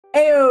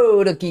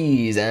Heyo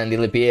duckies,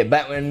 Andilippi here,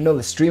 back with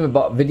another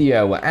Streamer.Bot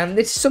video, and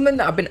this is something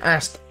that I've been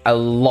asked a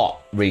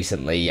lot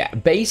recently.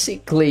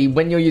 Basically,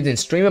 when you're using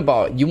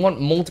Streamer.Bot, you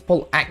want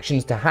multiple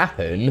actions to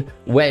happen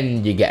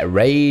when you get a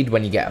raid,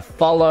 when you get a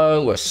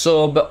follow, a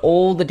sub,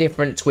 all the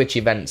different Twitch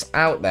events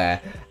out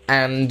there,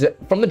 and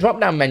from the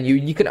drop-down menu,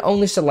 you can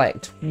only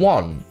select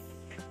one.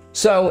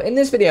 So in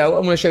this video,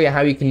 I'm going to show you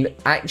how you can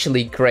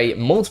actually create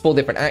multiple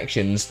different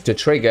actions to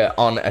trigger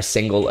on a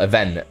single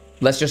event.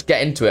 Let's just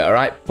get into it,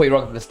 alright? Put your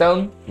rock to the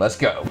stone, let's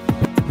go.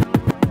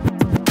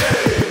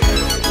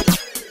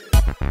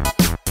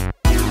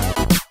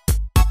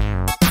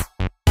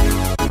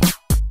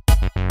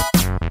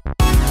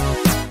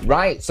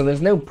 Right, so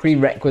there's no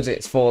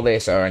prerequisites for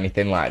this or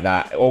anything like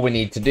that. All we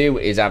need to do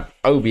is have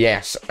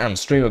OBS and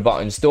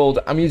Streamer.Bot installed.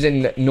 I'm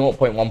using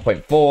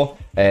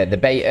 0.1.4, the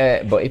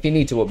beta, but if you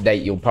need to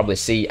update, you'll probably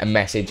see a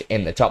message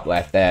in the top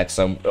left there.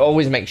 So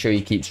always make sure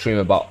you keep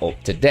Streamer.Bot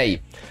up to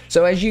date.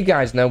 So as you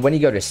guys know, when you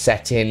go to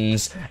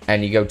settings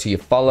and you go to your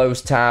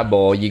follows tab,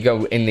 or you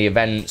go in the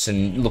events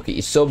and look at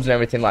your subs and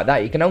everything like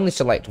that, you can only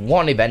select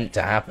one event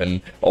to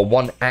happen or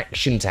one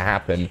action to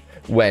happen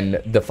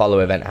when the follow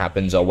event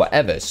happens or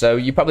whatever. So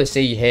you probably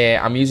see here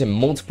I'm using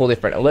multiple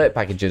different alert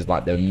packages,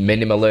 like the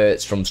minim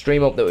alerts from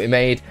StreamUp that we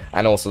made,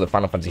 and also the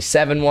Final Fantasy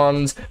 7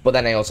 ones. But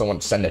then I also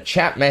want to send a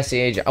chat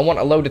message. I want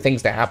a load of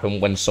things to happen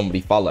when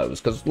somebody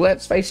follows, because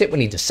let's face it, we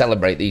need to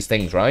celebrate these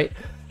things, right?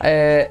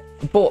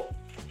 But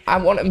I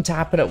want them to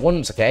happen at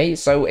once, okay?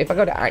 So if I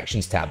go to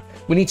Actions tab,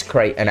 we need to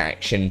create an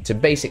action to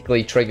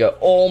basically trigger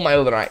all my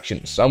other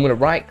actions. So I'm going to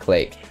right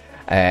click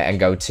and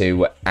go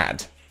to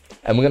Add.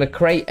 And we're going to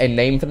create a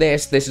name for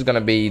this. This is going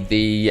to be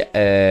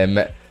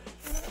the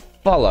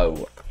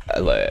follow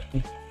alert.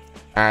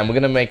 And we're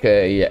going to make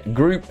a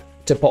group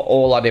to put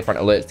all our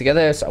different alerts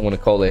together. So I'm going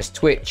to call this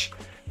Twitch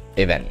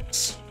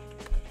events.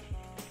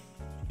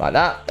 Like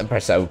that, and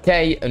press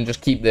OK, and just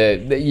keep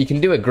you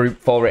can do a group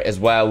for it as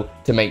well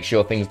to make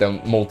sure things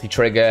don't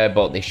multi-trigger,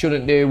 but they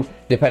shouldn't do,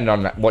 depending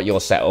on what your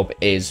setup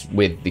is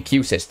with the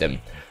queue system.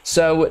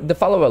 So the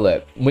follow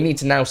alert, we need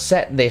to now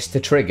set this to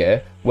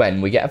trigger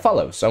when we get a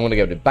follow. So I'm going to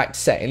go to back to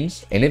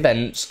settings, in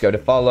events, go to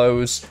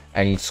follows,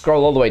 and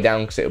scroll all the way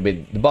down because it'll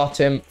be the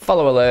bottom,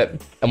 follow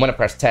alert, and when I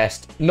press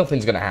test,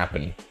 nothing's going to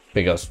happen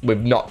because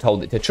we've not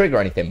told it to trigger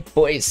anything,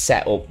 but it's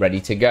set up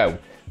ready to go.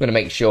 I'm going to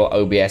make sure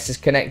OBS is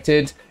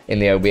connected. In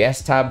the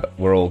OBS tab,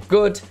 we're all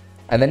good.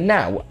 And then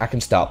now I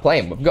can start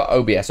playing. We've got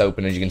OBS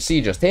open, as you can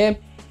see just here.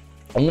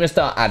 I'm going to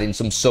start adding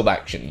some sub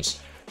actions.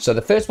 So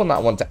the first one that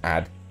I want to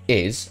add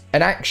is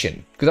an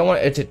action, because I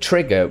want it to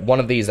trigger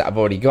one of these that I've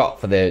already got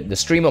for the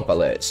StreamUp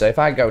alert. So if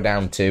I go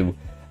down to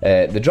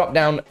the drop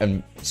down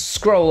and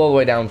scroll all the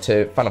way down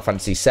to Final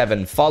Fantasy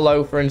 7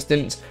 follow, for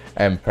instance,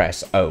 and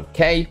press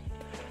OK.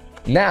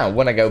 Now,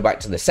 when I go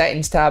back to the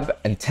settings tab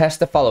and test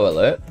the follow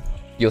alert,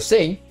 you'll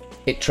see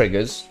it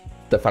triggers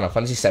the Final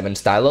Fantasy 7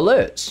 style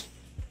alerts.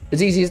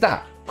 As easy as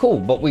that. Cool,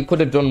 but we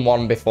could have done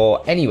one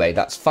before anyway,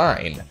 that's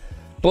fine.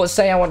 But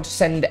say I want to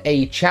send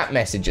a chat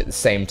message at the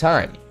same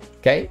time,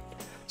 okay?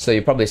 So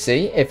you probably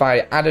see if I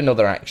add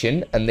another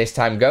action and this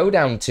time go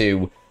down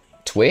to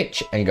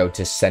Twitch and go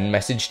to send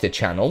message to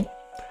channel,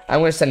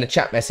 I'm going to send a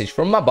chat message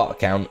from my bot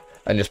account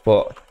and just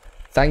put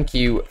thank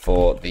you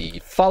for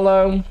the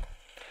follow,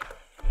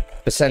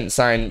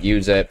 %,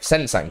 user,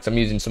 %, because I'm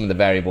using some of the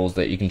variables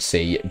that you can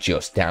see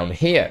just down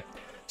here.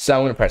 So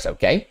I'm going to press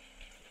OK.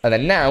 And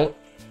then now,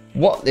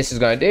 what this is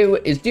going to do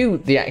is do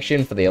the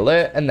action for the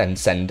alert and then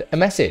send a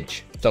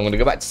message. So I'm going to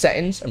go back to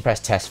settings and press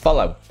test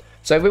follow.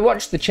 So if we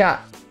watch the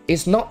chat,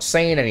 it's not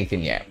saying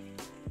anything yet.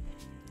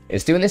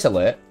 It's doing this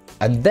alert,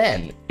 and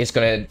then it's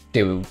going to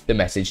do the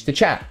message to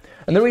chat.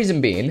 And the reason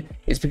being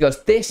is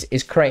because this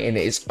is creating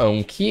its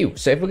own queue.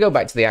 So if we go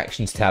back to the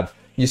actions tab,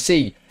 you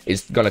see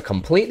it's going to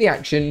complete the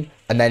action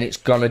and then it's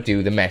going to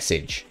do the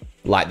message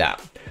like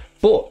that.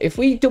 But if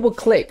we double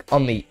click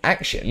on the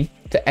action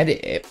to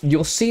edit it,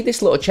 you'll see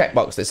this little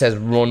checkbox that says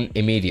run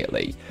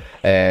immediately.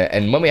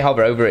 And when we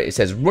hover over it, it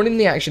says running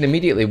the action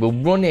immediately will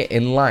run it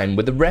in line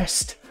with the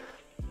rest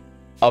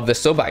of the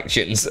sub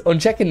actions.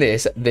 Unchecking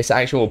this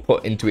action will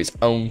put into its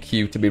own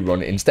queue to be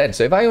run instead.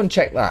 So if I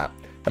uncheck that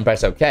and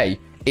press OK,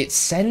 it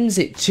sends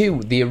it to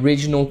the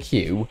original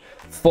queue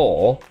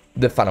for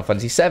the Final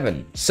Fantasy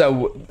 7.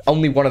 So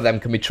only one of them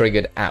can be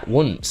triggered at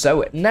once.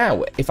 So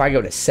now if I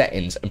go to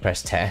settings and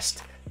press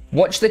test,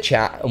 watch the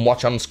chat and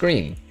watch on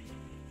screen.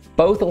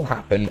 Both will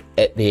happen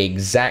at the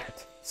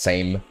exact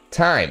same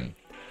time.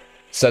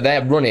 So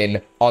they're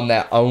running on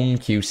their own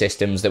queue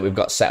systems that we've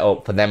got set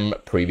up for them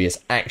previous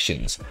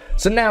actions.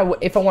 So now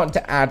if I want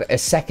to add a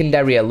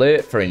secondary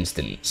alert, for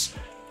instance,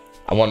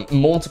 I want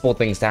multiple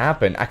things to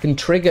happen, I can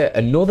trigger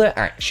another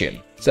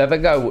action. So if I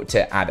go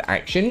to add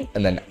action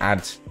and then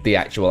add the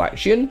actual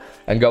action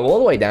and go all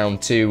the way down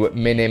to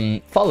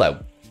minim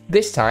follow.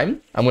 This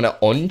time I'm going to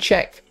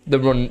uncheck the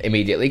run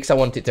immediately because I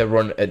want it to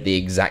run at the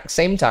exact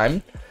same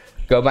time.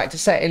 Go back to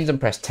settings and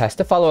press test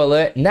to follow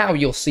alert. Now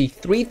you'll see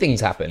three things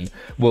happen.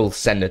 We'll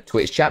send a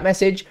Twitch chat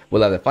message,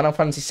 we'll have the Final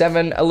Fantasy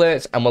 7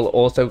 alerts, and we'll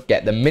also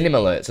get the minim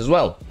alerts as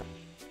well.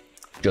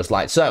 just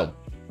like so.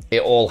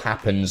 It all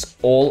happens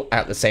all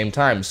at the same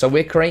time. So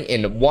we're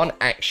creating one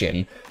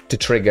action to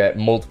trigger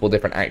multiple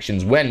different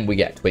actions when we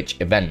get Twitch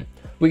event.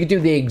 We could do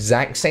the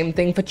exact same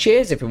thing for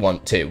cheers if we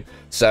want to.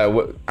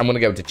 So I'm going to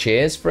go to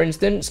cheers, for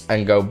instance,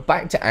 and go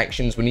back to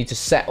actions. We need to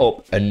set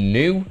up a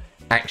new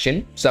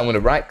action. So I'm going to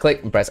right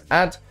click and press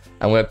add.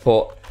 I'm going to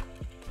put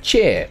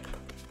cheer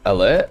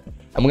alert.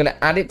 I'm going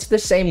to add it to the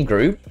same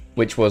group,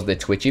 which was the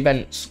Twitch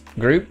events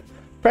group.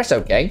 Press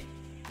OK.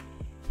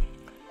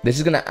 This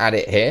is going to add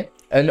it here.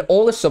 And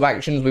all the sub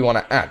actions we want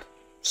to add.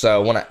 So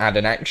I want to add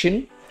an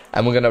action.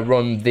 And we're going to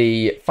run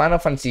the Final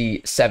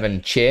Fantasy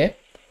VII cheer.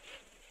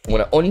 I'm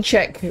going to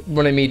uncheck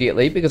run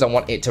immediately because I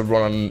want it to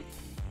run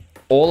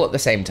all at the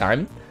same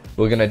time.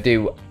 We're going to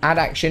do add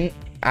action,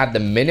 add the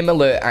minim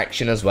alert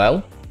action as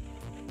well.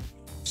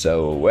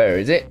 So where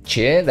is it?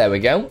 Cheer, there we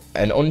go.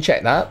 And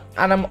uncheck that.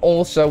 And I'm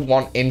also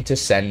wanting to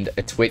send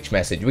a Twitch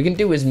message. We can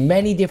do as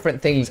many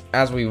different things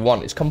as we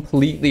want. It's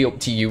completely up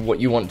to you what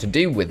you want to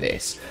do with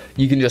this.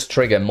 You can just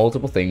trigger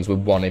multiple things with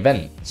one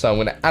event. So I'm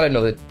going to add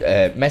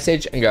another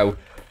message and go,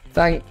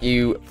 thank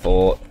you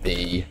for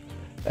the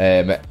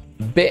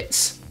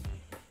bits.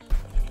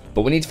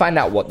 But we need to find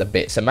out what the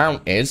bits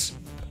amount is.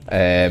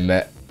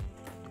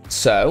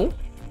 So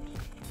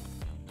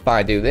if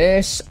I do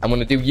this, I'm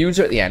going to do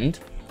user at the end.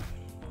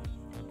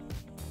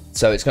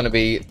 So it's going to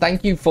be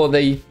thank you for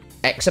the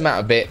X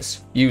amount of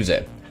bits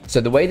user. So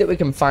the way that we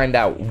can find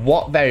out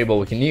what variable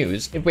we can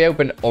use, if we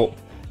open up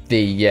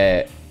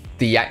the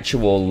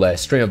actual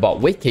Streamer.Bot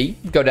wiki,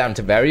 go down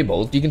to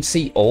variables, you can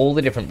see all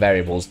the different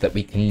variables that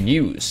we can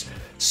use.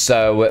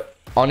 So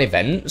on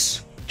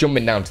events,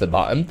 jumping down to the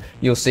bottom,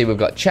 you'll see we've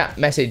got chat,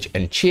 message,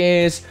 and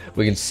cheers.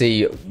 We can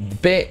see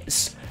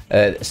bits.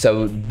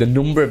 So the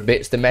number of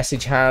bits the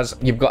message has.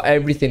 You've got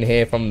everything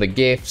here from the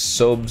gifts,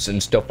 subs,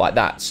 and stuff like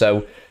that.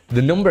 So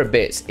the number of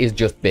bits is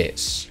just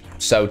bits.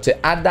 So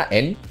to add that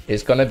in,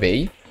 it's going to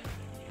be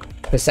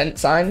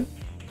 %,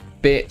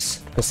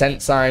 bits,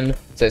 %.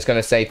 So it's going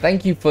to say,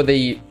 thank you for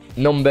the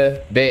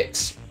number,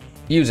 bits,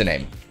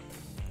 username.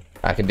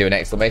 I can do an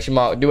exclamation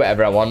mark, do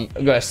whatever I want.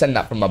 I'm going to send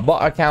that from my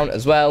bot account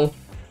as well.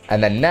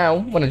 And then now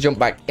I'm going to jump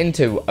back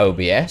into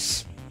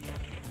OBS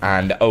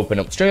and open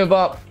up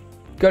Streamer.Bot.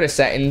 Go to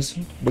settings.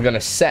 We're going to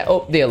set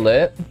up the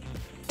alert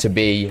to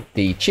be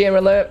the cheer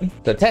alert.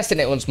 So testing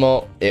it once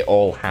more, it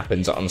all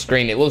happens on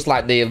screen. It looks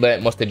like the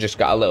alert must have just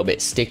got a little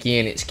bit sticky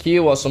in its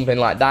queue or something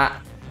like that.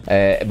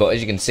 But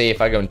as you can see, if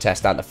I go and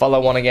test out the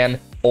follow one again,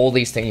 all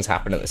these things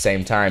happen at the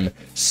same time.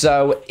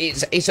 So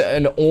it's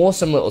an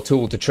awesome little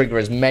tool to trigger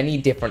as many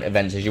different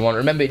events as you want.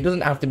 Remember, it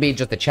doesn't have to be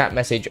just a chat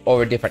message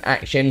or a different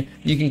action.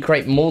 You can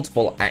create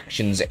multiple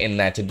actions in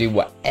there to do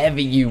whatever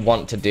you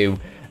want to do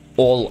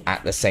all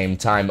at the same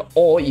time,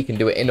 or you can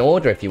do it in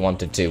order if you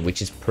wanted to,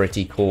 which is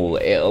pretty cool.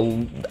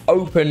 It'll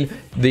open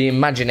the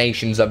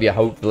imaginations of you,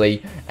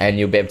 hopefully, and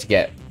you'll be able to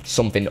get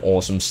something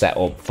awesome set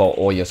up for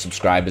all your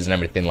subscribers and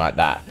everything like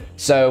that.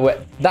 So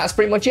that's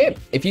pretty much it.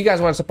 If you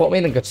guys want to support me,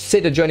 then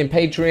consider joining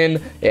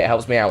Patreon. It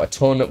helps me out a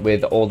ton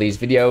with all these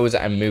videos.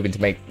 I'm moving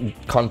to make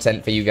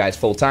content for you guys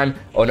full time,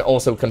 and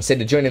also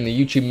consider joining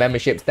the YouTube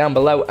memberships down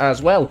below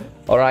as well.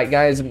 All right,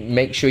 guys,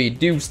 make sure you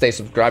do stay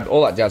subscribed,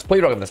 all that jazz. Put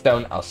your rock on the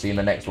stone. I'll see you in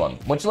the next one.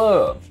 Much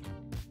love.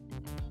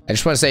 I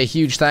just want to say a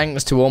huge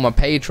thanks to all my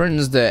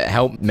patrons that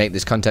help make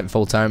this content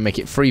full-time, make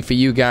it free for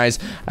you guys,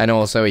 and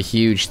also a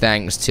huge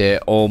thanks to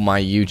all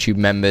my YouTube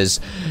members.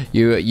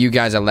 You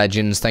guys are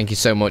legends. Thank you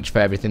so much for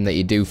everything that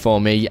you do for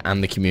me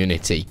and the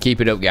community.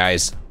 Keep it up,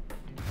 guys.